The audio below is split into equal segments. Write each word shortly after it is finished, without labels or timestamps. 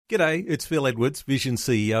G'day, it's Phil Edwards, Vision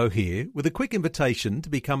CEO here, with a quick invitation to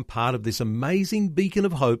become part of this amazing beacon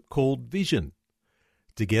of hope called Vision.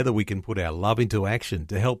 Together we can put our love into action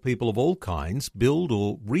to help people of all kinds build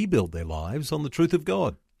or rebuild their lives on the truth of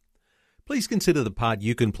God. Please consider the part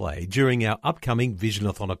you can play during our upcoming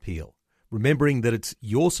Visionathon appeal, remembering that it's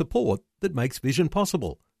your support that makes Vision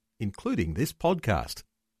possible, including this podcast.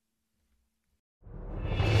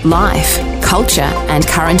 Life, culture and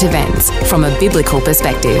current events from a biblical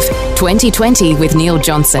perspective. 2020 with Neil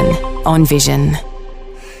Johnson on Vision.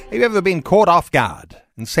 Have you ever been caught off guard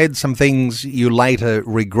and said some things you later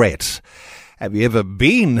regret? Have you ever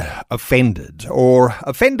been offended or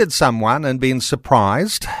offended someone and been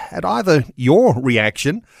surprised at either your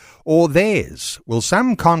reaction or theirs? Well,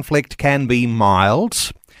 some conflict can be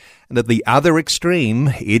mild, and at the other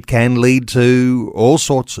extreme, it can lead to all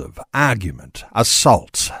sorts of argument,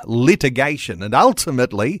 assault, litigation, and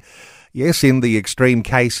ultimately, yes, in the extreme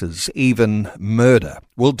cases, even murder.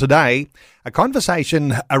 Well, today, a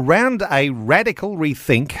conversation around a radical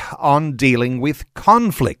rethink on dealing with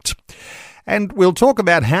conflict. And we'll talk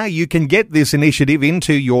about how you can get this initiative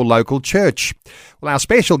into your local church. Well, our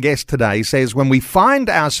special guest today says when we find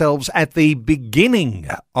ourselves at the beginning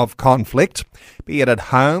of conflict, be it at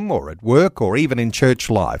home or at work or even in church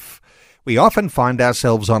life, we often find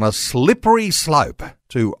ourselves on a slippery slope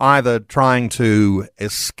to either trying to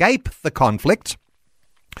escape the conflict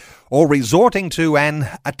or resorting to an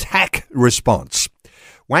attack response.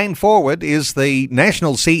 Wayne Forward is the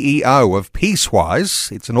National CEO of Peacewise.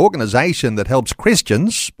 It's an organisation that helps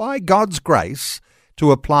Christians, by God's grace,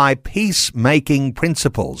 to apply peacemaking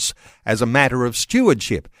principles as a matter of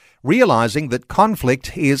stewardship, realising that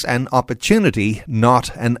conflict is an opportunity,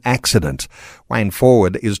 not an accident. Wayne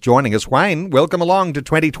Forward is joining us. Wayne, welcome along to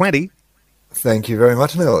 2020. Thank you very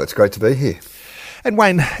much, Neil. It's great to be here. And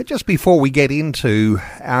Wayne, just before we get into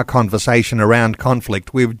our conversation around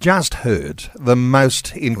conflict, we've just heard the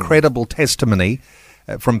most incredible testimony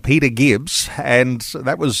from Peter Gibbs, and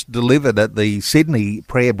that was delivered at the Sydney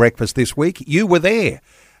Prayer Breakfast this week. You were there.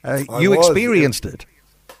 You experienced it.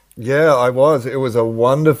 Yeah, I was. It was a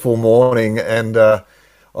wonderful morning, and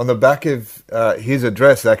on the back of his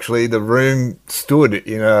address, actually, the room stood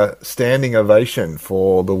in a standing ovation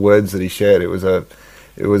for the words that he shared. It was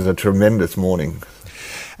a tremendous morning.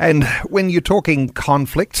 And when you're talking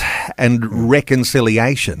conflict and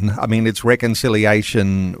reconciliation, I mean, it's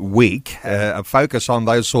Reconciliation Week, a focus on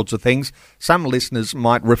those sorts of things. Some listeners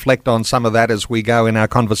might reflect on some of that as we go in our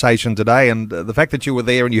conversation today. And the fact that you were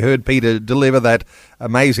there and you heard Peter deliver that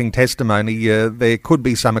amazing testimony, there could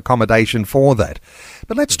be some accommodation for that.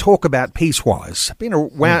 But let's talk about Peacewise. Been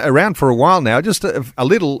around for a while now. Just a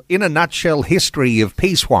little, in a nutshell, history of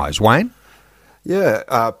Peacewise, Wayne.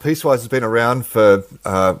 Yeah, Peacewise has been around for,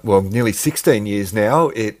 nearly 16 years now.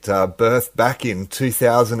 It birthed back in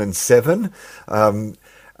 2007,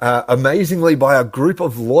 amazingly by a group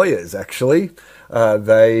of lawyers, actually.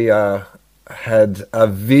 They had a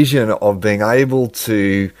vision of being able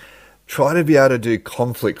to try to be able to do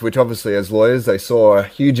conflict, which obviously as lawyers they saw a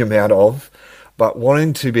huge amount of, but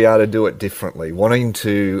wanting to be able to do it differently, wanting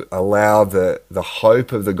to allow the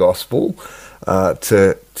hope of the gospel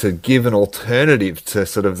to give an alternative to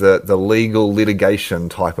sort of the legal litigation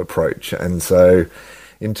type approach. And so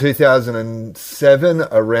in 2007,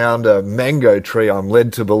 around a mango tree, I'm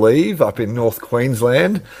led to believe, up in North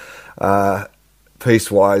Queensland,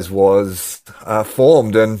 Peacewise was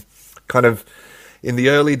formed. And kind of in the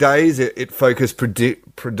early days, it focused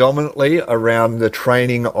predominantly around the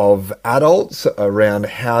training of adults, around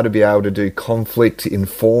how to be able to do conflict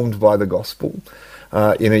informed by the gospel.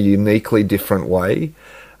 In a uniquely different way.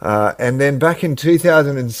 And then back in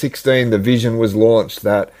 2016, the vision was launched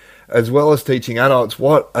that as well as teaching adults,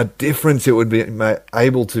 what a difference it would be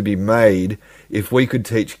able to be made if we could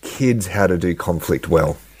teach kids how to do conflict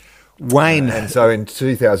well. Wayne. And so in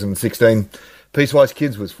 2016, Peacewise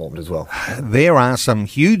Kids was formed as well. There are some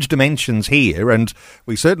huge dimensions here, and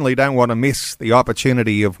we certainly don't want to miss the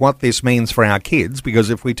opportunity of what this means for our kids, because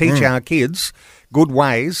if we teach our kids good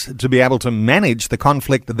ways to be able to manage the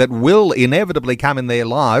conflict that will inevitably come in their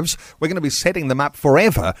lives, we're going to be setting them up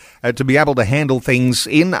forever to be able to handle things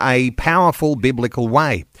in a powerful biblical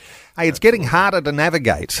way. Hey, it's getting harder to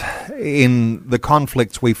navigate in the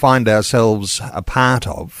conflicts we find ourselves a part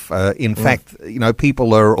of. In fact,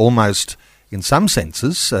 people are almost, in some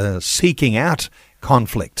senses, seeking out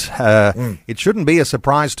conflict. It shouldn't be a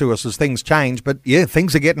surprise to us as things change, but yeah,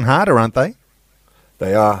 things are getting harder, aren't they?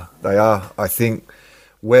 They are. I think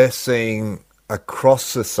we're seeing across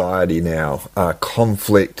society now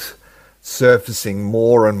conflict surfacing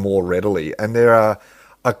more and more readily. And there are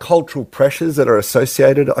cultural pressures that are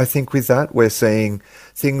associated, I think, with that. We're seeing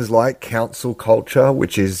things like council culture,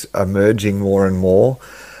 which is emerging more and more,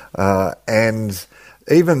 and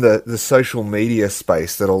even the social media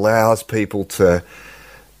space that allows people to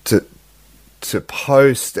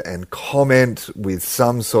post and comment with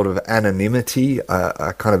some sort of anonymity,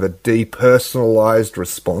 a kind of a depersonalized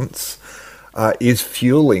response, is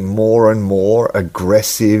fueling more and more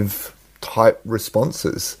aggressive type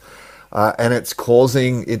responses. And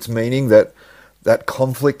it's meaning that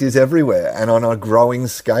conflict is everywhere and on a growing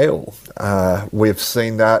scale. We've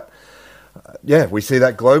seen that, we see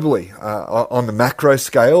that globally, on the macro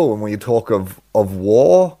scale when we talk of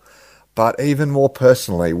war, but even more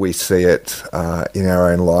personally, we see it in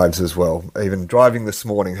our own lives as well. Even driving this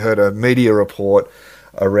morning, heard a media report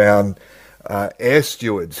around air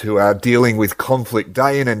stewards who are dealing with conflict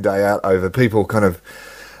day in and day out over people kind of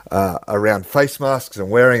around face masks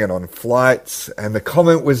and wearing it on flights. And the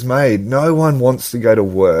comment was made, no one wants to go to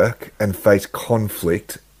work and face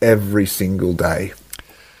conflict every single day.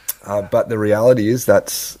 But the reality is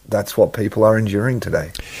that's what people are enduring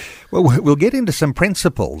today. Well, we'll get into some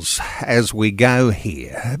principles as we go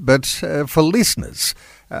here, but for listeners,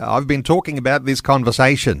 I've been talking about this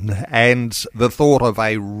conversation and the thought of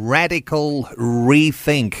a radical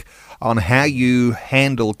rethink on how you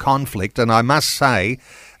handle conflict, and I must say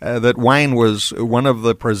that Wayne was one of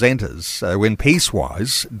the presenters when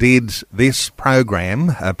Peacewise did this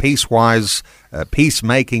program, a Peacewise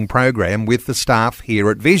peacemaking program with the staff here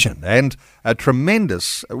at Vision, and a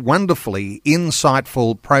tremendous, wonderfully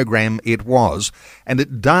insightful program it was, and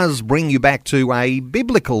it does bring you back to a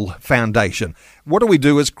biblical foundation. What do we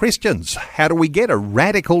do as Christians? How do we get a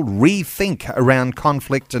radical rethink around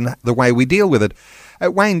conflict and the way we deal with it?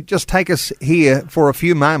 Wayne, just take us here for a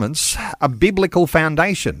few moments. A biblical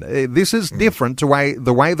foundation. This is different to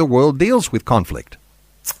the way the world deals with conflict.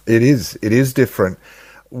 It is. It is different.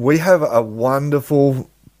 We have a wonderful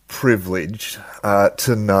privilege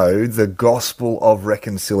to know the gospel of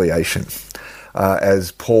reconciliation,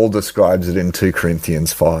 as Paul describes it in 2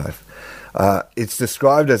 Corinthians 5. It's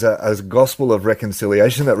described as a gospel of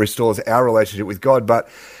reconciliation that restores our relationship with God, but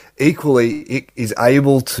equally, it is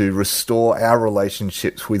able to restore our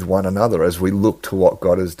relationships with one another as we look to what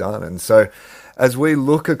God has done. And so, as we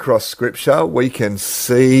look across Scripture, we can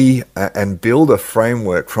see and build a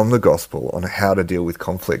framework from the gospel on how to deal with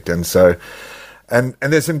conflict. And so, and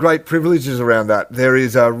there's some great privileges around that. There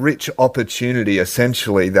is a rich opportunity,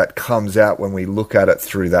 essentially, that comes out when we look at it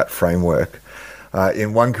through that framework.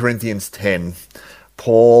 In 1 Corinthians 10,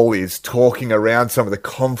 Paul is talking around some of the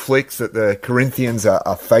conflicts that the Corinthians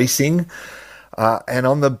are facing. And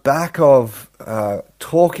on the back of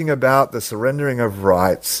talking about the surrendering of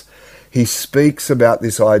rights, he speaks about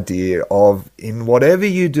this idea of, in whatever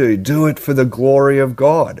you do, do it for the glory of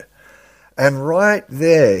God. And right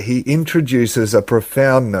there, he introduces a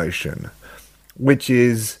profound notion, which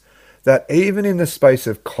is that even in the space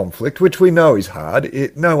of conflict, which we know is hard,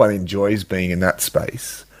 no one enjoys being in that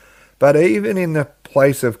space, but even in the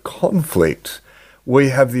place of conflict, we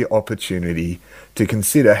have the opportunity to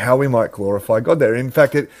consider how we might glorify God there. In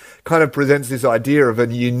fact, it kind of presents this idea of a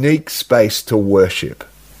unique space to worship.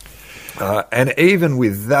 And even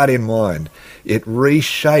with that in mind, it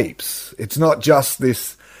reshapes. It's not just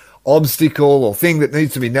this obstacle or thing that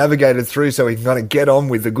needs to be navigated through so we can kind of get on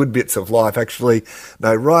with the good bits of life. Actually,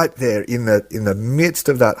 no, right there in the midst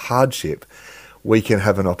of that hardship, we can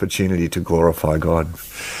have an opportunity to glorify God.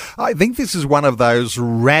 I think this is one of those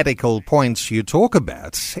radical points you talk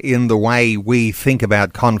about in the way we think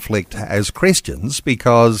about conflict as Christians,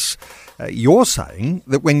 because you're saying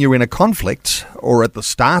that when you're in a conflict or at the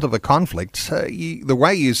start of a conflict, the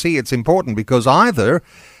way you see it's important, because either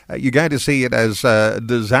you're going to see it as a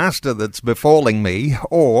disaster that's befalling me,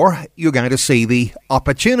 or you're going to see the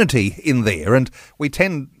opportunity in there. And we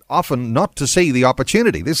tend often not to see the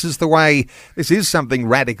opportunity. This is something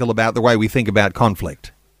radical about the way we think about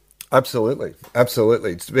conflict. Absolutely.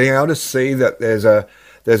 Absolutely. It's being able to see that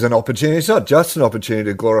there's an opportunity. It's not just an opportunity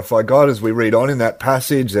to glorify God. As we read on in that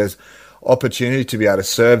passage, there's opportunity to be able to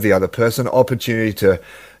serve the other person, opportunity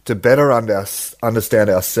to better understand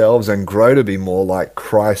ourselves and grow to be more like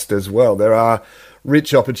Christ as well. There are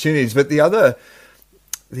rich opportunities, but the other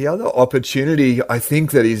opportunity I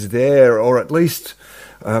think that is there, or at least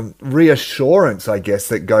reassurance, I guess,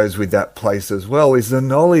 that goes with that place as well, is the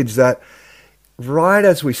knowledge that right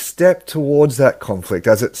as we step towards that conflict,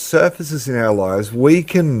 as it surfaces in our lives, we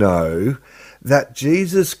can know that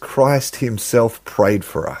Jesus Christ himself prayed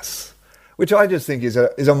for us, which I just think is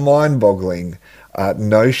a mind-boggling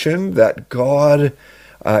notion, that God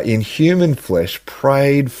in human flesh,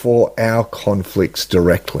 prayed for our conflicts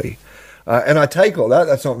directly. And I take all that,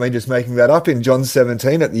 that's not me just making that up, in John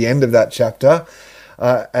 17 at the end of that chapter,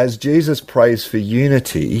 as Jesus prays for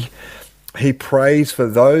unity, he prays for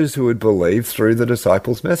those who would believe through the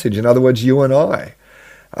disciples' message. In other words, you and I.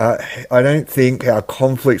 I don't think our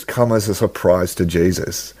conflicts come as a surprise to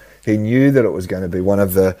Jesus. He knew that it was going to be one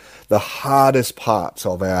of the hardest parts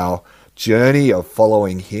of our journey of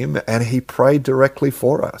following him, and he prayed directly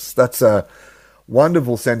for us. That's a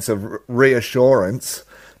wonderful sense of reassurance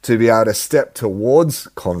to be able to step towards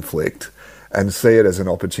conflict and see it as an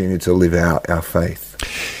opportunity to live out our faith.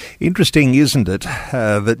 Interesting, isn't it,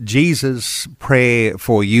 that Jesus' prayer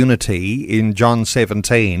for unity in John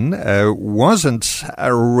 17 wasn't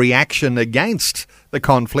a reaction against the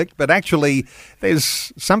conflict, but actually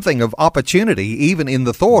there's something of opportunity even in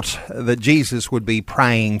the thought that Jesus would be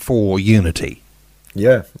praying for unity.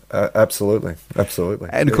 Yeah, absolutely.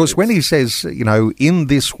 And of course, when he says, in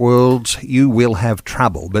this world you will have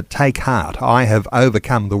trouble, but take heart, I have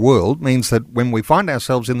overcome the world, means that when we find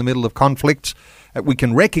ourselves in the middle of conflict, we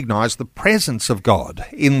can recognise the presence of God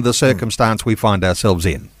in the circumstance we find ourselves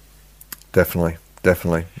in. Definitely.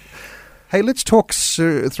 Hey, let's talk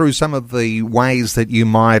through some of the ways that you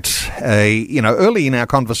might, early in our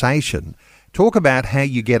conversation, talk about how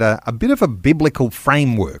you get a bit of a biblical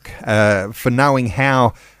framework for knowing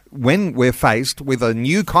how, when we're faced with a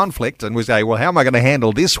new conflict and we say, well, how am I going to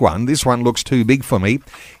handle this one? This one looks too big for me.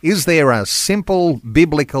 Is there a simple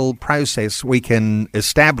biblical process we can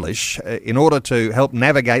establish in order to help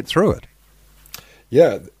navigate through it?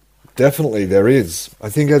 Yeah, definitely there is. I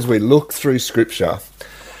think as we look through Scripture,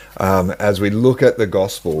 as we look at the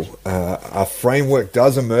gospel, a framework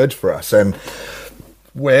does emerge for us. And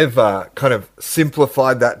we've kind of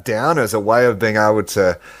simplified that down as a way of being able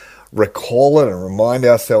to recall it and remind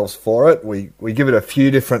ourselves for it. We give it a few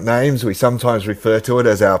different names. We sometimes refer to it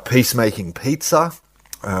as our peacemaking pizza.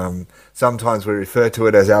 Sometimes we refer to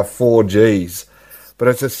it as our 4 Gs. But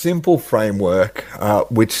it's a simple framework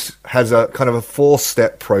which has a kind of a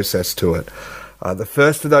 4-step process to it. The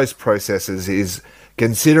first of those processes is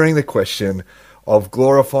considering the question of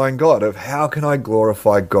glorifying God, of how can I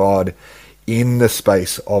glorify God in the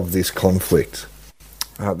space of this conflict.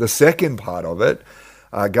 The second part of it,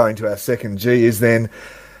 going to our second G, is then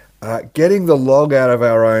getting the log out of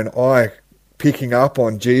our own eye, picking up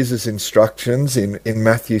on Jesus' instructions in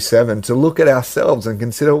Matthew 7 to look at ourselves and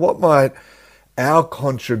consider what might our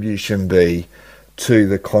contribution be to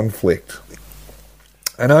the conflict.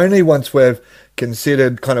 And only once we've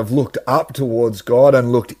considered, kind of looked up towards God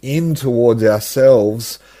and looked in towards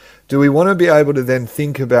ourselves, do we want to be able to then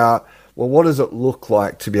think about, well, what does it look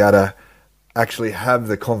like to be able to actually have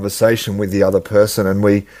the conversation with the other person? And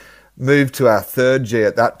we move to our third G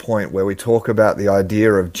at that point, where we talk about the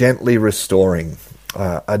idea of gently restoring,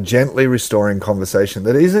 a gently restoring conversation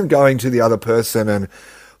that isn't going to the other person and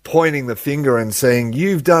pointing the finger and saying,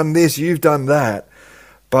 you've done this, you've done that,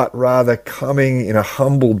 but rather coming in a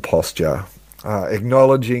humbled posture,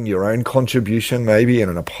 acknowledging your own contribution, maybe in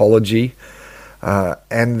an apology,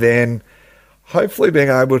 and then hopefully being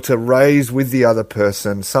able to raise with the other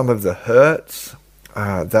person some of the hurts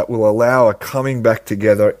that will allow a coming back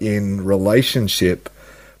together in relationship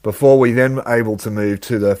before we then are able to move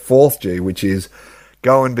to the fourth G, which is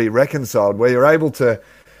go and be reconciled, where you're able to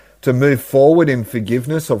move forward in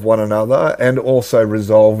forgiveness of one another and also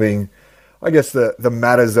resolving, I guess, the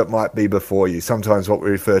matters that might be before you. Sometimes what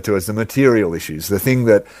we refer to as the material issues, the thing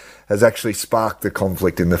that has actually sparked the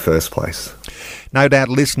conflict in the first place. No doubt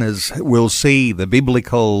listeners will see the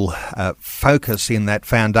biblical focus in that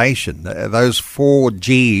foundation, those 4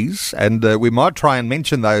 Gs, and we might try and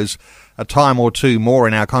mention those a time or two more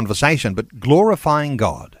in our conversation, but glorifying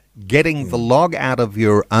God, getting the log out of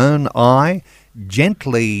your own eye,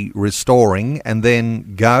 gently restoring, and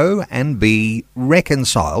then go and be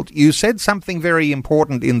reconciled. You said something very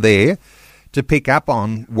important in there to pick up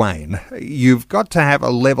on, Wayne. You've got to have a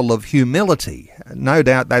level of humility. No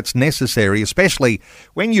doubt that's necessary, especially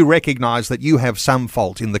when you recognise that you have some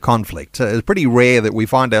fault in the conflict. It's pretty rare that we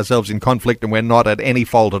find ourselves in conflict and we're not at any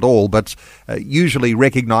fault at all, but usually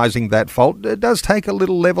recognising that fault does take a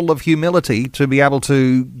little level of humility to be able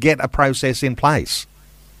to get a process in place.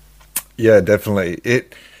 Yeah, definitely.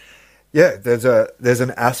 There's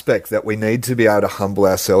an aspect that we need to be able to humble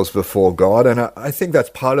ourselves before God, and I think that's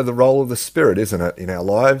part of the role of the Spirit, isn't it, in our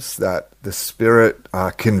lives, that the Spirit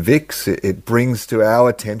convicts, it brings to our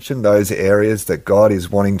attention those areas that God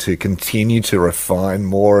is wanting to continue to refine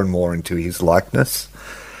more and more into His likeness.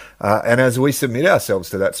 And as we submit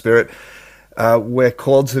ourselves to that Spirit, we're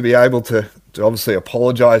called to be able to obviously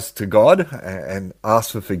apologize to God and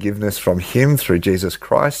ask for forgiveness from Him through Jesus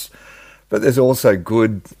Christ. But there's also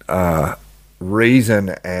good reason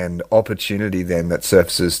and opportunity then that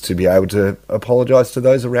surfaces to be able to apologize to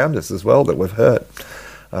those around us as well that we've hurt.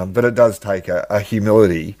 But it does take a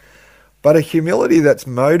humility, but a humility that's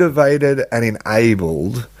motivated and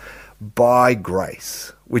enabled by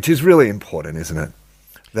grace, which is really important, isn't it?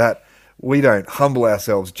 That we don't humble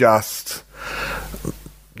ourselves just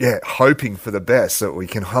hoping for the best, that we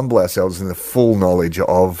can humble ourselves in the full knowledge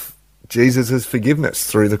of Jesus' forgiveness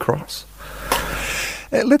through the cross.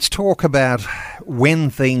 Let's talk about when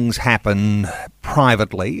things happen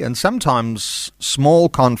privately, and sometimes small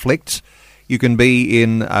conflicts. You can be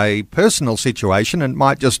in a personal situation and it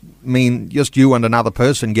might just mean just you and another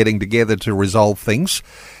person getting together to resolve things.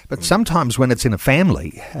 But sometimes when it's in a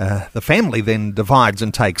family, the family then divides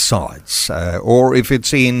and takes sides. Or if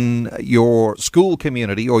it's in your school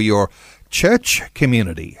community or your church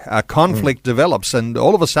community, a conflict develops, and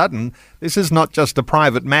all of a sudden, this is not just a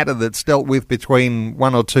private matter that's dealt with between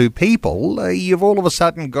one or two people. You've all of a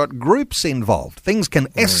sudden got groups involved. Things can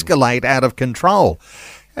escalate out of control.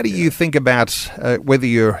 How do you think about whether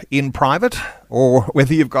you're in private or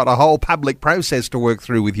whether you've got a whole public process to work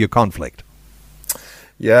through with your conflict?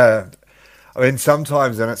 Yeah. I mean,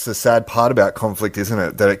 sometimes, and it's the sad part about conflict, isn't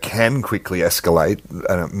it, that it can quickly escalate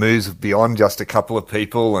and it moves beyond just a couple of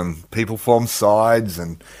people and people form sides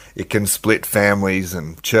and it can split families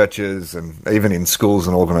and churches and even in schools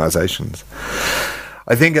and organisations.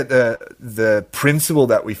 I think that the principle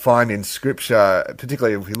that we find in Scripture,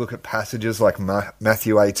 particularly if we look at passages like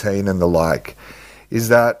Matthew 18 and the like, is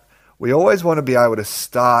that we always want to be able to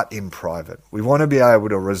start in private. We want to be able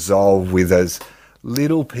to resolve with as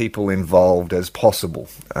little people involved as possible.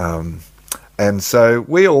 And so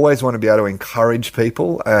we always want to be able to encourage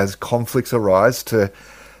people as conflicts arise to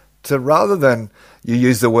rather than, you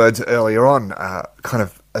used the words earlier on, kind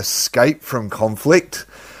of escape from conflict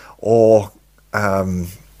or kind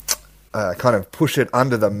of push it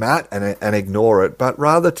under the mat and ignore it, but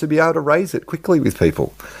rather to be able to raise it quickly with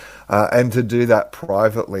people and to do that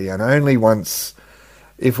privately. And only once,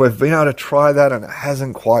 if we've been able to try that and it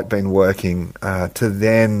hasn't quite been working, to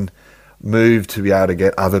then move to be able to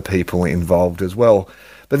get other people involved as well.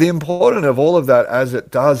 But the important of all of that, as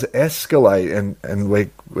it does escalate and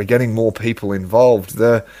we're getting more people involved,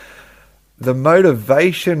 the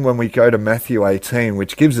motivation when we go to Matthew 18,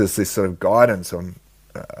 which gives us this sort of guidance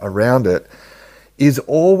around it, is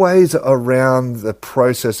always around the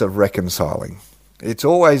process of reconciling. It's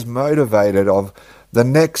always motivated of, the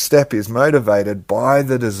next step is motivated by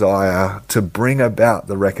the desire to bring about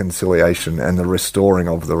the reconciliation and the restoring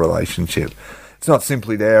of the relationship. It's not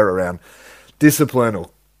simply there around discipline or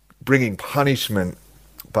bringing punishment,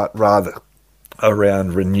 but rather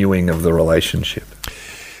around renewing of the relationship.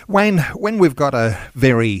 Wayne, when we've got a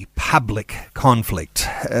very public conflict,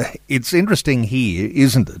 it's interesting here,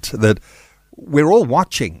 isn't it, that we're all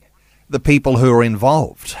watching the people who are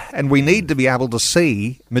involved, and we need to be able to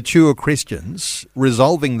see mature Christians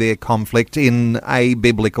resolving their conflict in a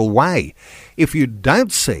biblical way. If you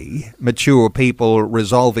don't see mature people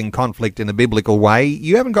resolving conflict in a biblical way,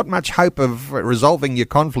 you haven't got much hope of resolving your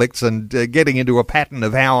conflicts and getting into a pattern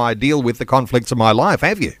of how I deal with the conflicts of my life,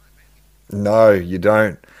 have you? No, you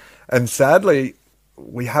don't. And sadly,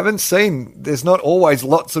 we haven't seen, there's not always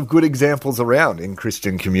lots of good examples around in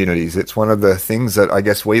Christian communities. It's one of the things that I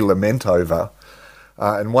guess we lament over,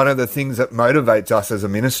 and one of the things that motivates us as a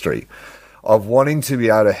ministry of wanting to be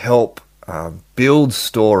able to help build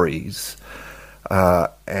stories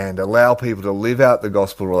and allow people to live out the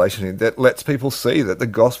gospel relationship that lets people see that the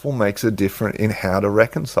gospel makes a difference in how to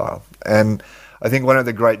reconcile. And I think one of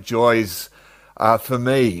the great joys for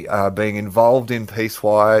me, being involved in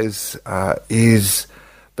Peacewise, is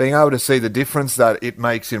being able to see the difference that it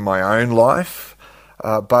makes in my own life,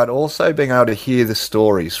 but also being able to hear the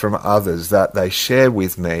stories from others that they share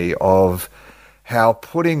with me of how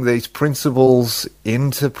putting these principles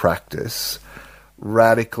into practice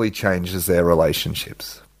radically changes their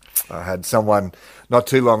relationships. I had someone not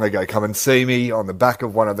too long ago come and see me on the back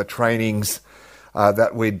of one of the trainings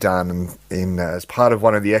that we'd done, and as part of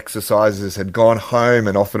one of the exercises had gone home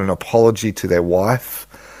and offered an apology to their wife,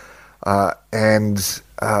 and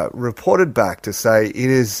reported back to say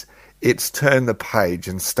it's turned the page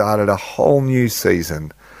and started a whole new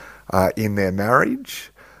season in their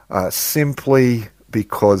marriage, simply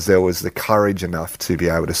because there was the courage enough to be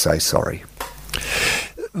able to say sorry.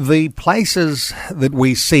 The places that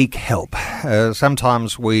we seek help,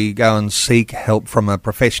 sometimes we go and seek help from a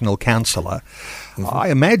professional counsellor.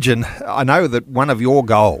 I know that one of your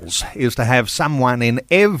goals is to have someone in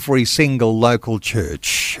every single local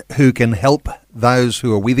church who can help those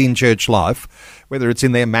who are within church life, whether it's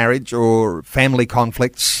in their marriage or family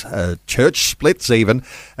conflicts, church splits even,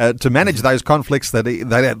 to manage those conflicts that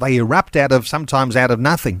they erupt sometimes out of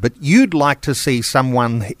nothing. But you'd like to see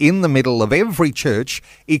someone in the middle of every church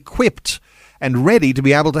equipped and ready to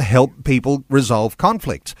be able to help people resolve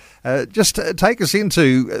conflict. Just take us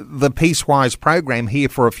into the Peacewise program here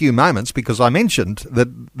for a few moments, because I mentioned that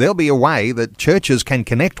there'll be a way that churches can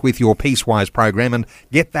connect with your Peacewise program and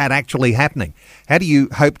get that actually happening. How do you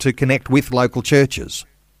hope to connect with local churches?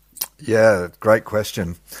 Yeah, great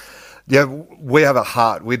question. Yeah, we have a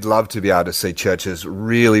heart. We'd love to be able to see churches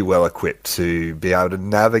really well equipped to be able to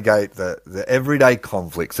navigate the everyday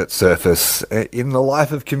conflicts that surface in the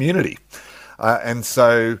life of community. And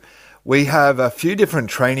so we have a few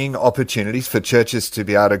different training opportunities for churches to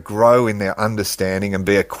be able to grow in their understanding and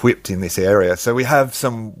be equipped in this area. So we have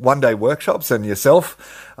some one-day workshops, and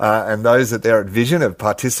yourself and those that there at Vision have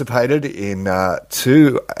participated in our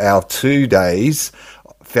 2 days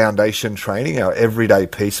foundation training, our everyday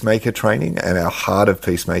peacemaker training, and our heart of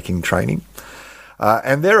peacemaking training.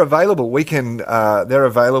 And they're available. They're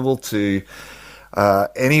available to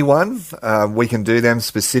anyone. We can do them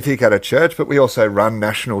specific at a church, but we also run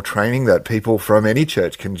national training that people from any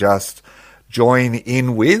church can just join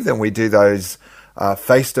in with, and we do those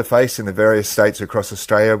face-to-face in the various states across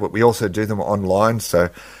Australia, but we also do them online, so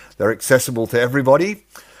they're accessible to everybody.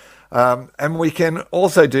 And we can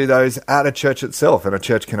also do those at a church itself, and a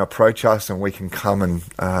church can approach us and we can come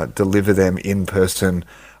and deliver them in person,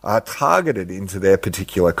 targeted into their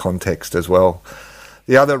particular context as well.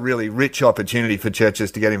 The other really rich opportunity for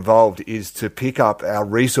churches to get involved is to pick up our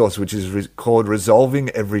resource, which is called Resolving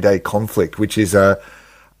Everyday Conflict, which is a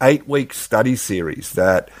 8-week study series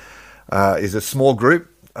that is a small group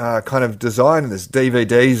kind of design. There's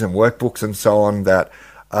DVDs and workbooks and so on that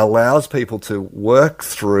allows people to work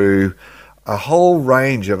through a whole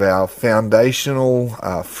range of our foundational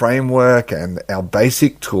framework and our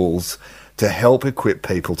basic tools to help equip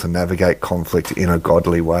people to navigate conflict in a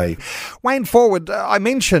godly way. Wayne Forward, I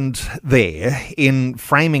mentioned there in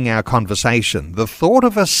framing our conversation the thought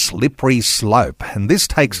of a slippery slope, and this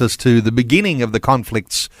takes us to the beginning of the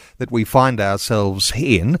conflicts that we find ourselves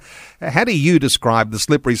in. How do you describe the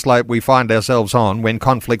slippery slope we find ourselves on when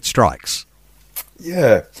conflict strikes?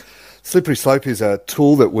 Yeah, slippery slope is a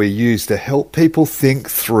tool that we use to help people think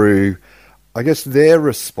through, I guess, their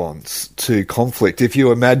response to conflict. If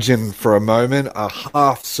you imagine for a moment a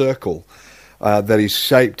half circle that is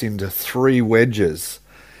shaped into 3 wedges,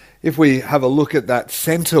 if we have a look at that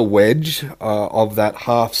center wedge of that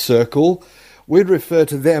half circle, we'd refer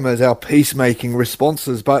to them as our peacemaking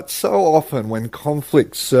responses. But so often when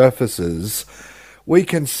conflict surfaces, we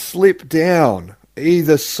can slip down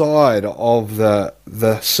either side of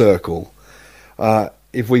the circle.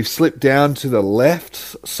 If we've slipped down to the left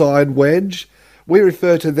side wedge, we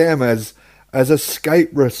refer to them as escape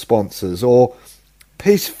responses or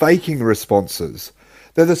peace-faking responses.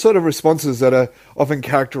 They're the sort of responses that are often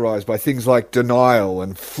characterized by things like denial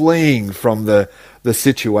and fleeing from the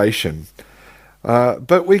situation.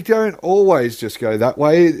 But we don't always just go that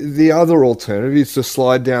way. The other alternative is to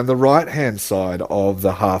slide down the right-hand side of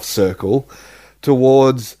the half circle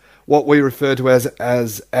towards what we refer to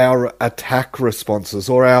as our attack responses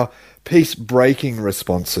or our peace-breaking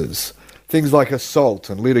responses. Things like assault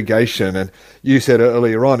and litigation, and you said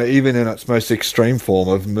earlier on, even in its most extreme form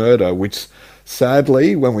of murder, which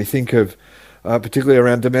sadly, when we think of particularly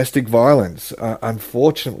around domestic violence,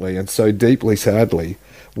 unfortunately and so deeply sadly,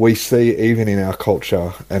 we see even in our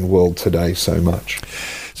culture and world today so much.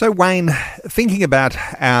 So, Wayne, thinking about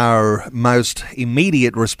our most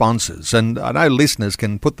immediate responses, and I know listeners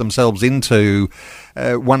can put themselves into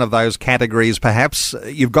one of those categories perhaps.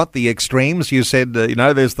 You've got the extremes. You said,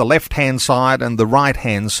 there's the left-hand side and the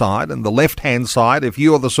right-hand side. And the left-hand side, if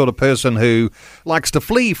you're the sort of person who likes to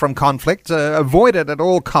flee from conflict, avoid it at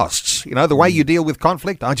all costs. The way you deal with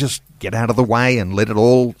conflict, I just get out of the way and let it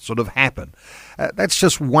all sort of happen. That's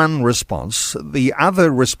just one response. The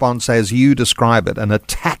other response, as you describe it, an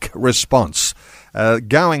attack response,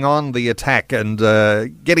 going on the attack and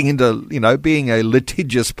getting into, being a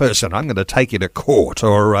litigious person. I'm going to take you to court,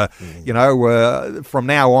 or, from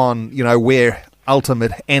now on, we're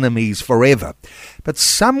ultimate enemies forever. But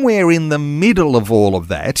somewhere in the middle of all of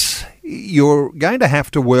that, you're going to have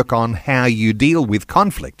to work on how you deal with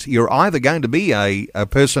conflict. You're either going to be a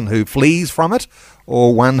person who flees from it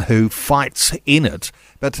or one who fights in it.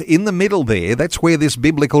 But in the middle there, that's where this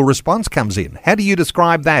biblical response comes in. How do you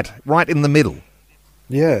describe that right in the middle?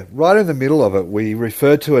 Yeah, right in the middle of it, we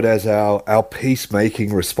refer to it as our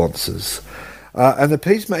peacemaking responses. And the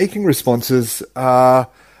peacemaking responses are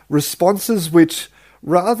responses which,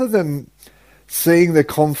 rather than seeing the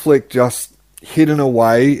conflict just hidden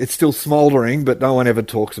away, it's still smouldering, but no one ever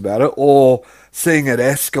talks about it, or seeing it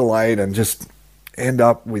escalate and just end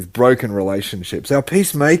up with broken relationships. Our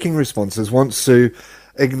peacemaking responses wants to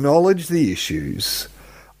acknowledge the issues,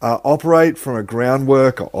 operate from a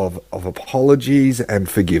groundwork of apologies and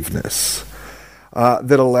forgiveness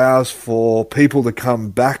that allows for people to come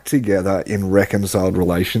back together in reconciled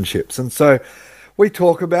relationships. And so we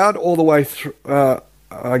talk about all the way through,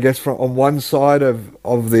 I guess, from on one side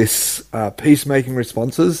of this peacemaking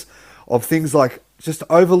responses of things like just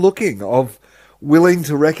overlooking, of willing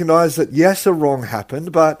to recognize that yes, a wrong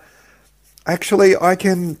happened, but actually I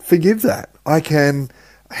can forgive that. I can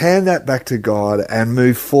hand that back to God and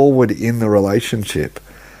move forward in the relationship.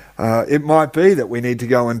 It might be that we need to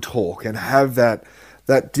go and talk and have that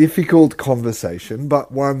difficult conversation,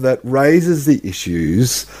 but one that raises the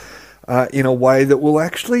issues in a way that will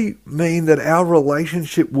actually mean that our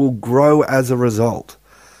relationship will grow as a result.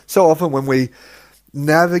 So often when we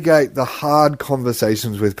navigate the hard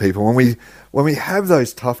conversations with people, when we have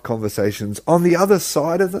those tough conversations, on the other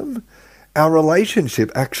side of them, our relationship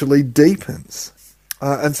actually deepens.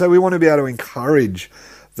 And so we want to be able to encourage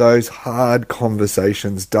those hard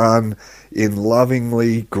conversations done in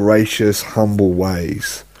lovingly, gracious, humble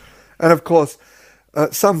ways. And of course,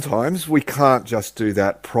 sometimes we can't just do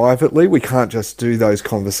that privately. We can't just do those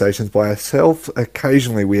conversations by ourselves.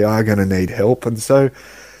 Occasionally we are going to need help. And so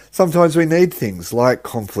sometimes we need things like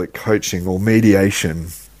conflict coaching or mediation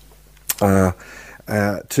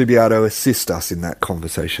to be able to assist us in that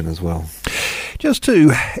conversation as well. Just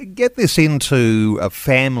to get this into a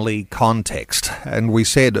family context, and we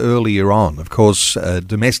said earlier on, of course,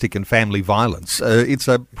 domestic and family violence, it's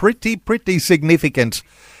a pretty significant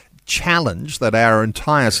challenge that our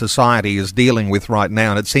entire society is dealing with right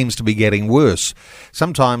now, and it seems to be getting worse.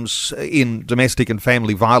 Sometimes in domestic and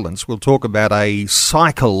family violence, we'll talk about a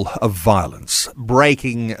cycle of violence,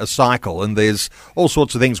 breaking a cycle, and there's all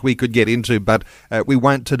sorts of things we could get into, but we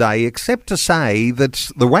won't today, except to say that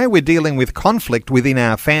the way we're dealing with conflict within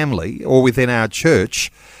our family or within our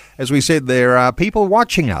church, as we said, there are people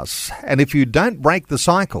watching us, and if you don't break the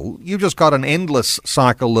cycle, you've just got an endless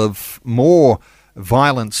cycle of more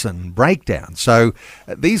violence and breakdown. So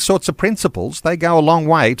these sorts of principles, they go a long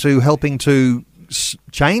way to helping to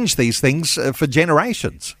change these things for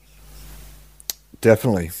generations.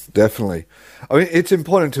 Definitely. I mean, it's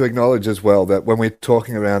important to acknowledge as well that when we're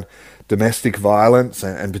talking around domestic violence,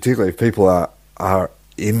 and particularly if people are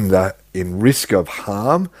in risk of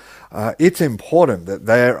harm, it's important that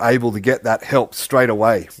they're able to get that help straight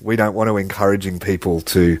away. We don't want to encouraging people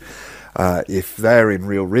to, if they're in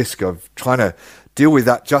real risk of trying to deal with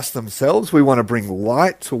that just themselves, we want to bring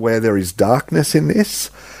light to where there is darkness in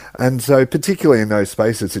this. And so particularly in those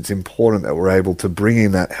spaces, it's important that we're able to bring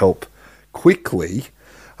in that help quickly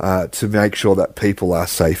to make sure that people are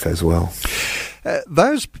safe as well.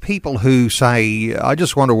 Those people who say, I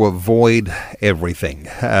just want to avoid everything,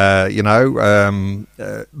 the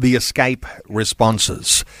escape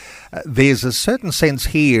responses. There's a certain sense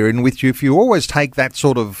here in which if you always take that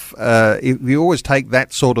sort of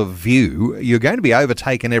view, you're going to be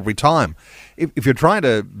overtaken every time. If you're trying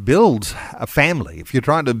to build a family, if you're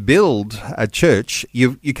trying to build a church,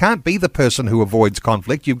 you can't be the person who avoids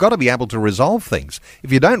conflict. You've got to be able to resolve things.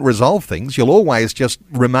 If you don't resolve things, you'll always just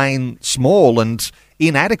remain small and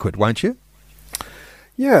inadequate, won't you?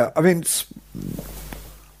 Yeah, I mean,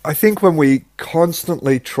 I think when we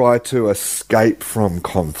constantly try to escape from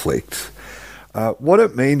conflict, what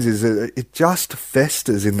it means is that it just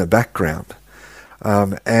festers in the background.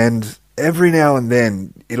 And every now and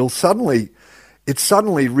then it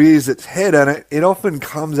suddenly rears its head, and it often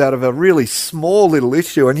comes out of a really small little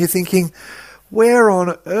issue, and you're thinking, where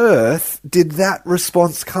on earth did that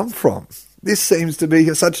response come from? This seems to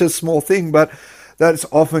be such a small thing, but that's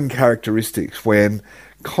often characteristics when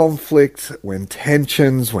conflict, when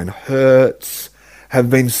tensions, when hurts have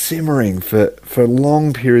been simmering for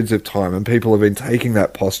long periods of time, and people have been taking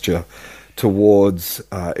that posture towards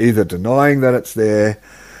either denying that it's there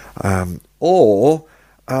or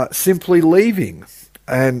simply leaving.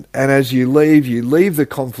 And as you leave the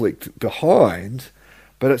conflict behind,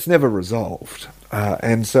 but it's never resolved.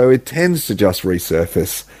 And so it tends to just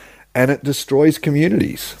resurface, and it destroys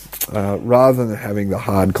communities rather than having the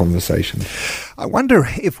hard conversation. I wonder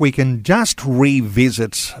if we can just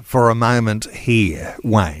revisit for a moment here,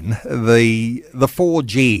 Wayne, the 4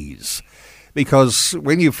 Gs. Because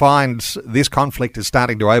when you find this conflict is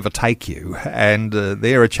starting to overtake you and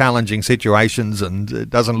there are challenging situations and it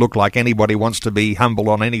doesn't look like anybody wants to be humble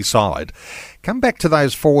on any side, come back to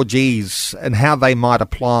those 4 Gs and how they might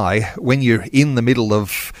apply when you're in the middle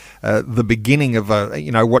of the beginning of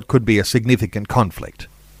what could be a significant conflict.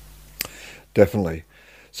 Definitely.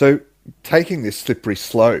 So taking this slippery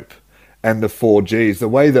slope and the 4 Gs, the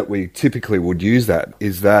way that we typically would use that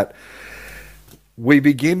is that we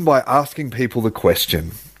begin by asking people the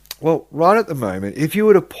question, well, right at the moment, if you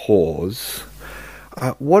were to pause,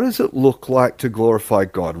 what does it look like to glorify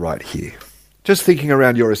God right here? Just thinking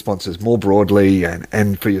around your responses more broadly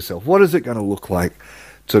and for yourself, what is it going to look like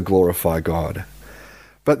to glorify God?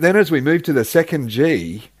 But then as we move to the second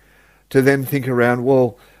G, to then think around,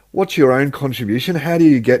 well, what's your own contribution? How do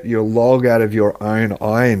you get your log out of your own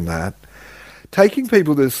eye in that? Taking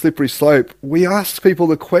people to the slippery slope, we ask people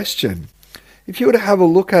the question, if you were to have a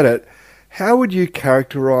look at it, how would you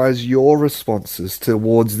characterize your responses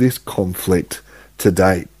towards this conflict to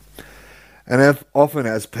date? And often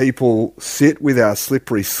as people sit with our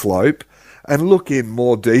slippery slope and look in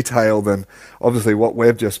more detail than obviously what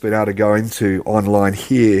we've just been able to go into online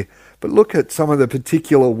here, but look at some of the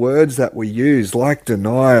particular words that we use, like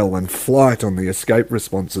denial and flight on the escape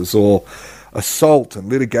responses, or assault and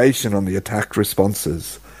litigation on the attack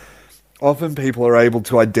responses. Often people are able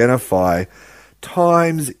to identify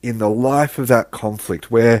times in the life of that conflict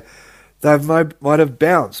where they might have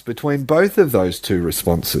bounced between both of those 2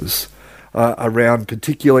 responses around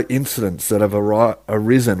particular incidents that have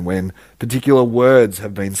arisen when particular words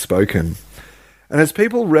have been spoken. And as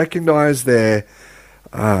people recognize their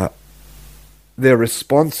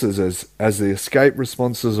responses as the escape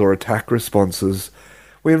responses or attack responses,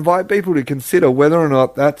 we invite people to consider whether or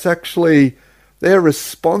not that's actually their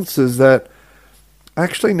responses that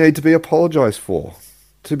actually need to be apologized for,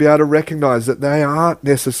 to be able to recognize that they aren't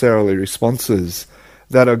necessarily responses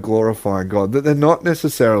that are glorifying God, that they're not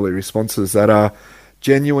necessarily responses that are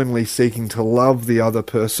genuinely seeking to love the other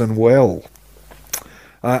person well.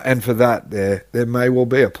 And for that, there may well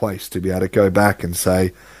be a place to be able to go back and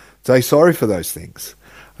say sorry for those things,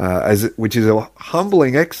 which is a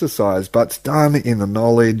humbling exercise, but it's done in the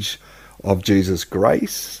knowledge of Jesus'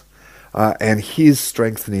 grace and his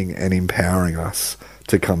strengthening and empowering us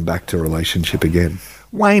to come back to relationship again.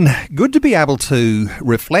 Wayne, good to be able to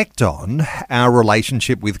reflect on our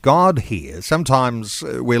relationship with God here. Sometimes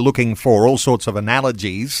we're looking for all sorts of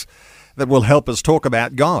analogies that will help us talk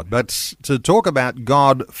about God, but to talk about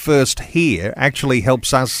God first here actually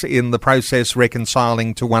helps us in the process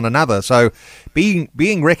reconciling to one another. So being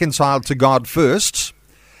reconciled to God first,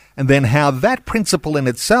 and then how that principle in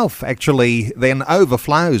itself actually then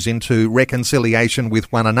overflows into reconciliation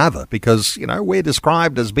with one another, because, we're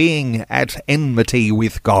described as being at enmity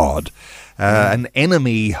with God, an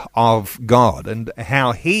enemy of God, and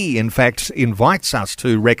how he, in fact, invites us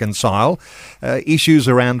to reconcile issues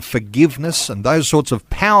around forgiveness and those sorts of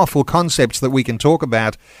powerful concepts that we can talk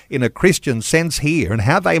about in a Christian sense here, and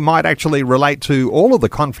how they might actually relate to all of the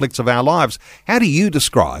conflicts of our lives. How do you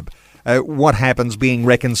describe what happens being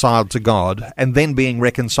reconciled to God and then being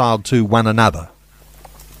reconciled to one another?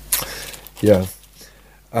 Yeah.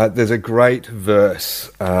 There's a great verse.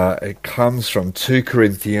 It comes from 2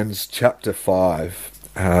 Corinthians chapter 5,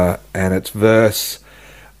 and it's verse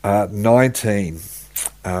 19,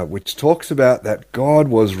 which talks about that God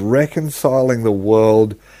was reconciling the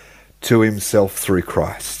world to himself through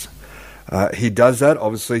Christ. He does that,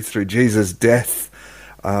 obviously, through Jesus' death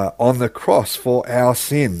on the cross for our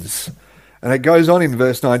sins. And it goes on in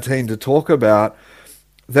verse 19 to talk about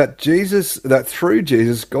that through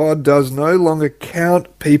Jesus, God does no longer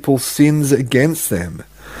count people's sins against them.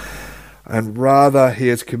 And rather, he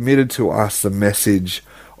has committed to us the message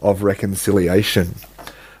of reconciliation.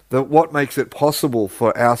 That what makes it possible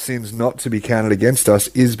for our sins not to be counted against us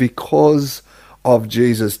is because of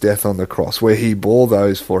Jesus' death on the cross, where he bore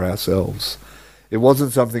those for ourselves. It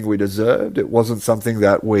wasn't something we deserved. It wasn't something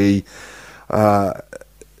that we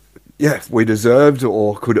deserved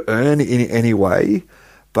or could earn in any way.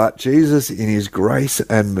 But Jesus, in his grace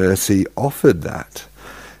and mercy, offered that.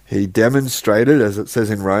 He demonstrated, as it says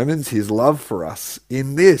in Romans, his love for us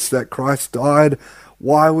in this, that Christ died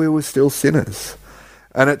while we were still sinners.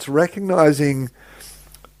 And it's recognizing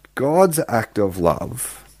God's act of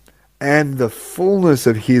love and the fullness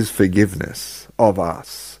of his forgiveness of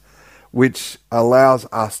us, which allows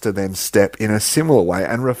us to then step in a similar way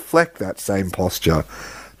and reflect that same posture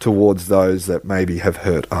towards those that maybe have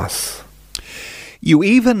hurt us. You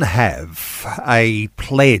even have a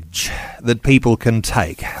pledge that people can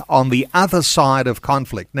take on the other side of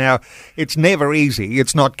conflict. Now, it's never easy.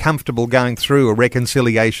 It's not comfortable going through a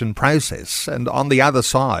reconciliation process. And on the other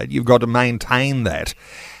side, you've got to maintain that.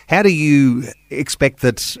 How do you expect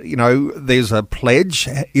that, there's a pledge?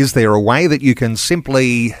 Is there a way that you can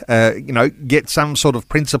simply, get some sort of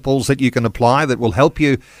principles that you can apply that will help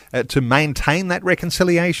you to maintain that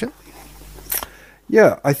reconciliation?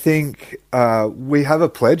 Yeah, I think we have a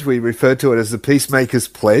pledge. We refer to it as the Peacemaker's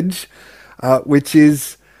Pledge, which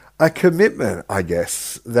is a commitment, I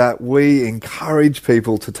guess, that we encourage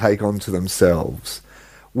people to take onto themselves,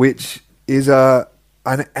 which is an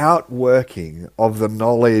outworking of the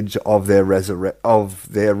knowledge of their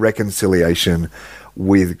reconciliation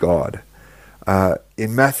with God.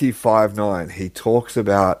 In Matthew 5:9, he talks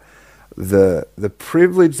about the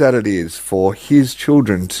privilege that it is for his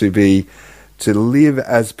children to live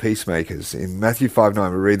as peacemakers. In Matthew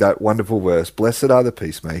 5:9, we read that wonderful verse, "Blessed are the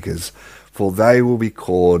peacemakers, for they will be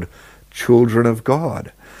called children of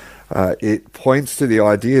God." It points to the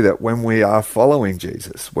idea that when we are following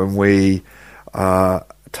Jesus, when we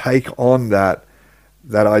take on that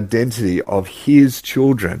identity of his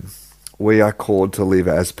children, we are called to live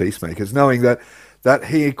as peacemakers, knowing that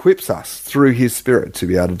he equips us through his Spirit to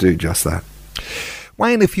be able to do just that.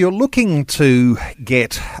 Wayne, if you're looking to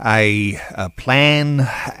get a plan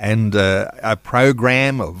and a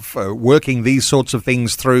program of working these sorts of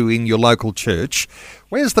things through in your local church,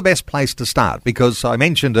 where's the best place to start? Because I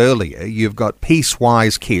mentioned earlier, you've got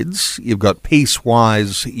Peacewise Kids, you've got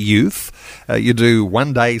Peacewise Youth, you do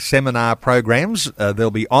one-day seminar programs, there'll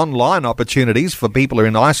be online opportunities for people who are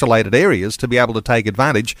in isolated areas to be able to take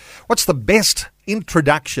advantage. What's the best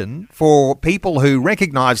introduction for people who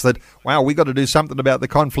recognise that, wow, we've got to do something about the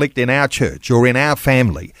conflict in our church or in our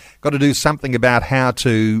family, got to do something about how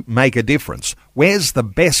to make a difference? Where's the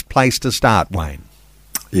best place to start, Wayne?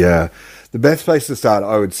 Yeah, the best place to start,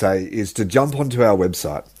 I would say, is to jump onto our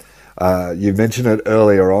website. You mentioned it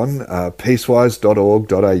earlier on,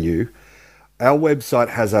 peacewise.org.au. Our website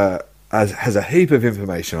has a heap of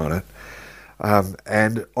information on it.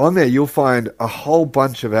 And on there, you'll find a whole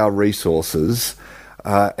bunch of our resources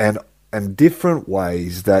and different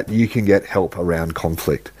ways that you can get help around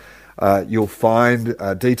conflict. You'll find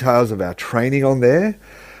details of our training on there,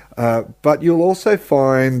 but you'll also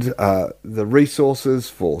find the resources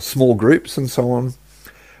for small groups and so on.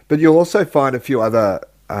 But you'll also find a few other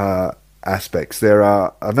aspects. There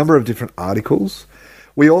are a number of different articles.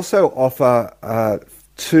 We also offer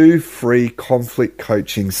 2 free conflict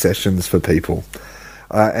coaching sessions for people.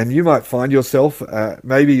 And you might find yourself,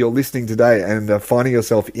 maybe you're listening today and finding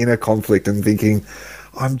yourself in a conflict and thinking,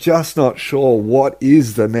 I'm just not sure what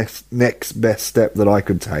is the next best step that I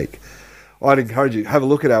could take. I'd encourage you to have a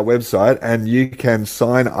look at our website and you can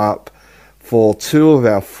sign up for 2 of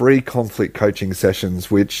our free conflict coaching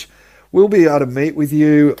sessions, which we'll be able to meet with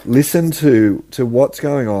you, listen to what's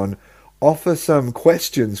going on, offer some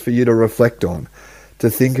questions for you to reflect on, to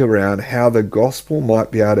think around how the gospel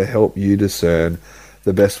might be able to help you discern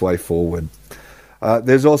the best way forward.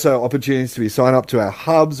 There's also opportunities to sign up to our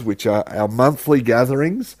hubs, which are our monthly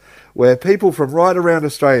gatherings, where people from right around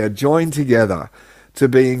Australia join together to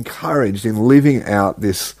be encouraged in living out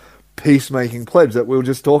this peacemaking pledge that we were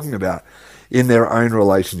just talking about in their own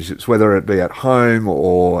relationships, whether it be at home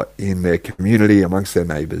or in their community amongst their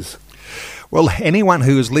neighbours. Well, anyone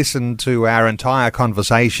who has listened to our entire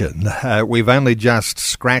conversation, we've only just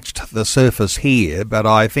scratched the surface here, but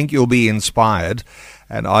I think you'll be inspired.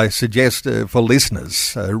 And I suggest for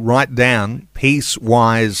listeners, write down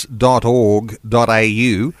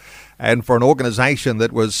peacewise.org.au. And for an organisation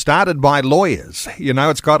that was started by lawyers,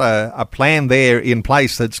 it's got a plan there in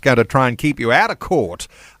place that's going to try and keep you out of court,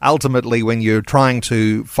 ultimately, when you're trying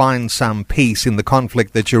to find some peace in the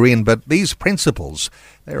conflict that you're in. But these principles,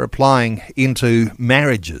 they're applying into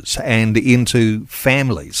marriages and into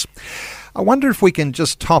families. I wonder if we can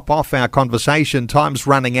just top off our conversation. Time's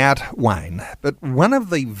running out, Wayne. But one of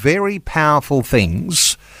the very powerful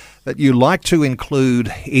things that you like to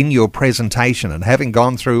include in your presentation, and having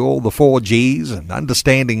gone through all the 4 Gs and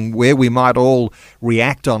understanding where we might all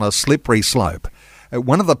react on a slippery slope,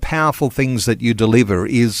 one of the powerful things that you deliver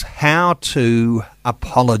is how to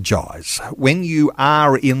apologise. When you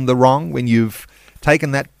are in the wrong, when you've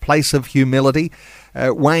taken that place of humility,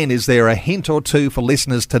 Wayne, is there a hint or two for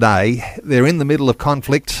listeners today? They're in the middle of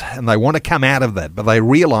conflict and they want to come out of that, but they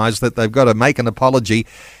realise that they've got to make an apology.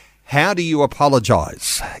 How do you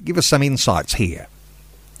apologise? Give us some insights here.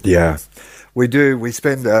 Yeah, we do. We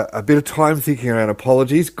spend a bit of time thinking around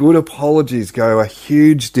apologies. Good apologies go a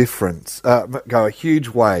huge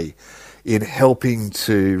way in helping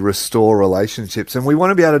to restore relationships. And we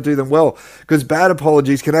want to be able to do them well, because bad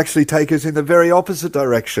apologies can actually take us in the very opposite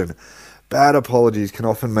direction. Bad apologies can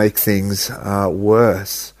often make things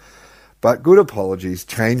worse. But good apologies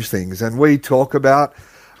change things. And we talk about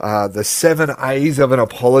the 7 A's of an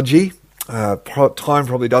apology. Time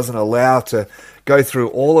probably doesn't allow to go through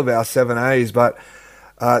all of our 7 A's, but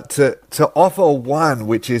to offer one,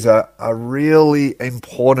 which is a really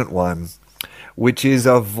important one, which is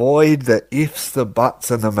avoid the ifs, the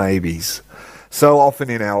buts, and the maybes. So often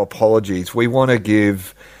in our apologies, we want to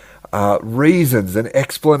give reasons and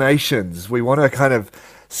explanations. We want to kind of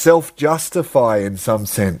self-justify in some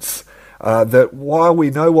sense that while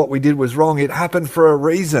we know what we did was wrong, it happened for a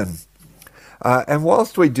reason. And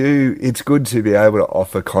whilst we do, it's good to be able to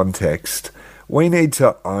offer context. We need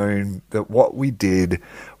to own that what we did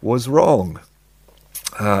was wrong.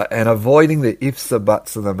 And avoiding the ifs, the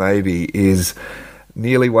buts, and the maybe is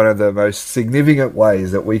nearly one of the most significant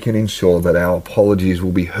ways that we can ensure that our apologies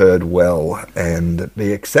will be heard well and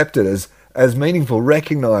be accepted as meaningful,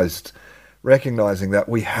 recognizing that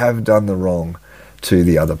we have done the wrong to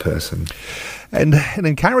the other person. And an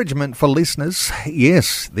encouragement for listeners,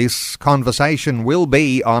 yes, this conversation will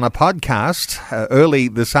be on a podcast early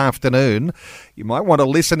this afternoon. You might want to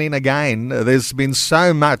listen in again. There's been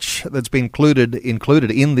so much that's been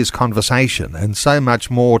included in this conversation, and so much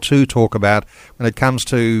more to talk about when it comes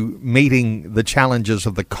to meeting the challenges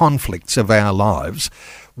of the conflicts of our lives.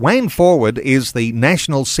 Wayne Forward is the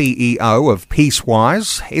National CEO of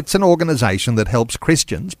Peacewise. It's an organisation that helps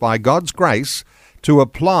Christians, by God's grace, to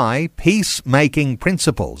apply peacemaking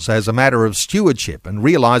principles as a matter of stewardship and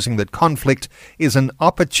realising that conflict is an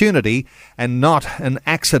opportunity and not an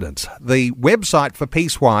accident. The website for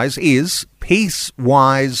Peacewise is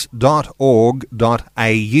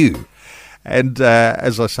peacewise.org.au. And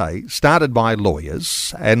as I say, started by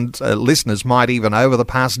lawyers, and listeners might even over the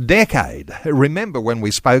past decade remember when we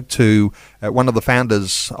spoke to one of the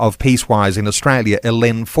founders of Peacewise in Australia,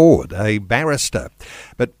 Ellen Ford, a barrister.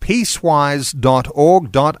 But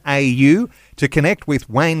peacewise.org.au to connect with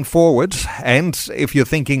Wayne Forward. And if you're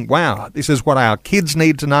thinking, wow, this is what our kids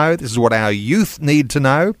need to know, this is what our youth need to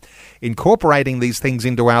know, incorporating these things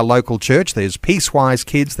into our local church, there's Peacewise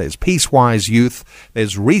Kids, there's Peacewise Youth,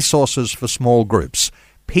 there's resources for small groups.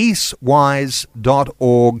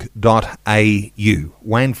 peacewise.org.au.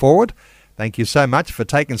 Wayne Forward, thank you so much for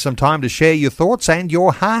taking some time to share your thoughts and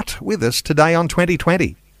your heart with us today on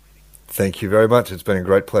 2020. Thank you very much. It's been a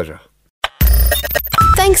great pleasure.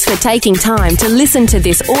 Thanks for taking time to listen to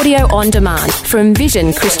this audio on demand from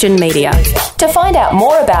Vision Christian Media. To find out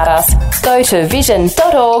more about us, go to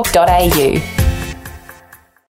vision.org.au.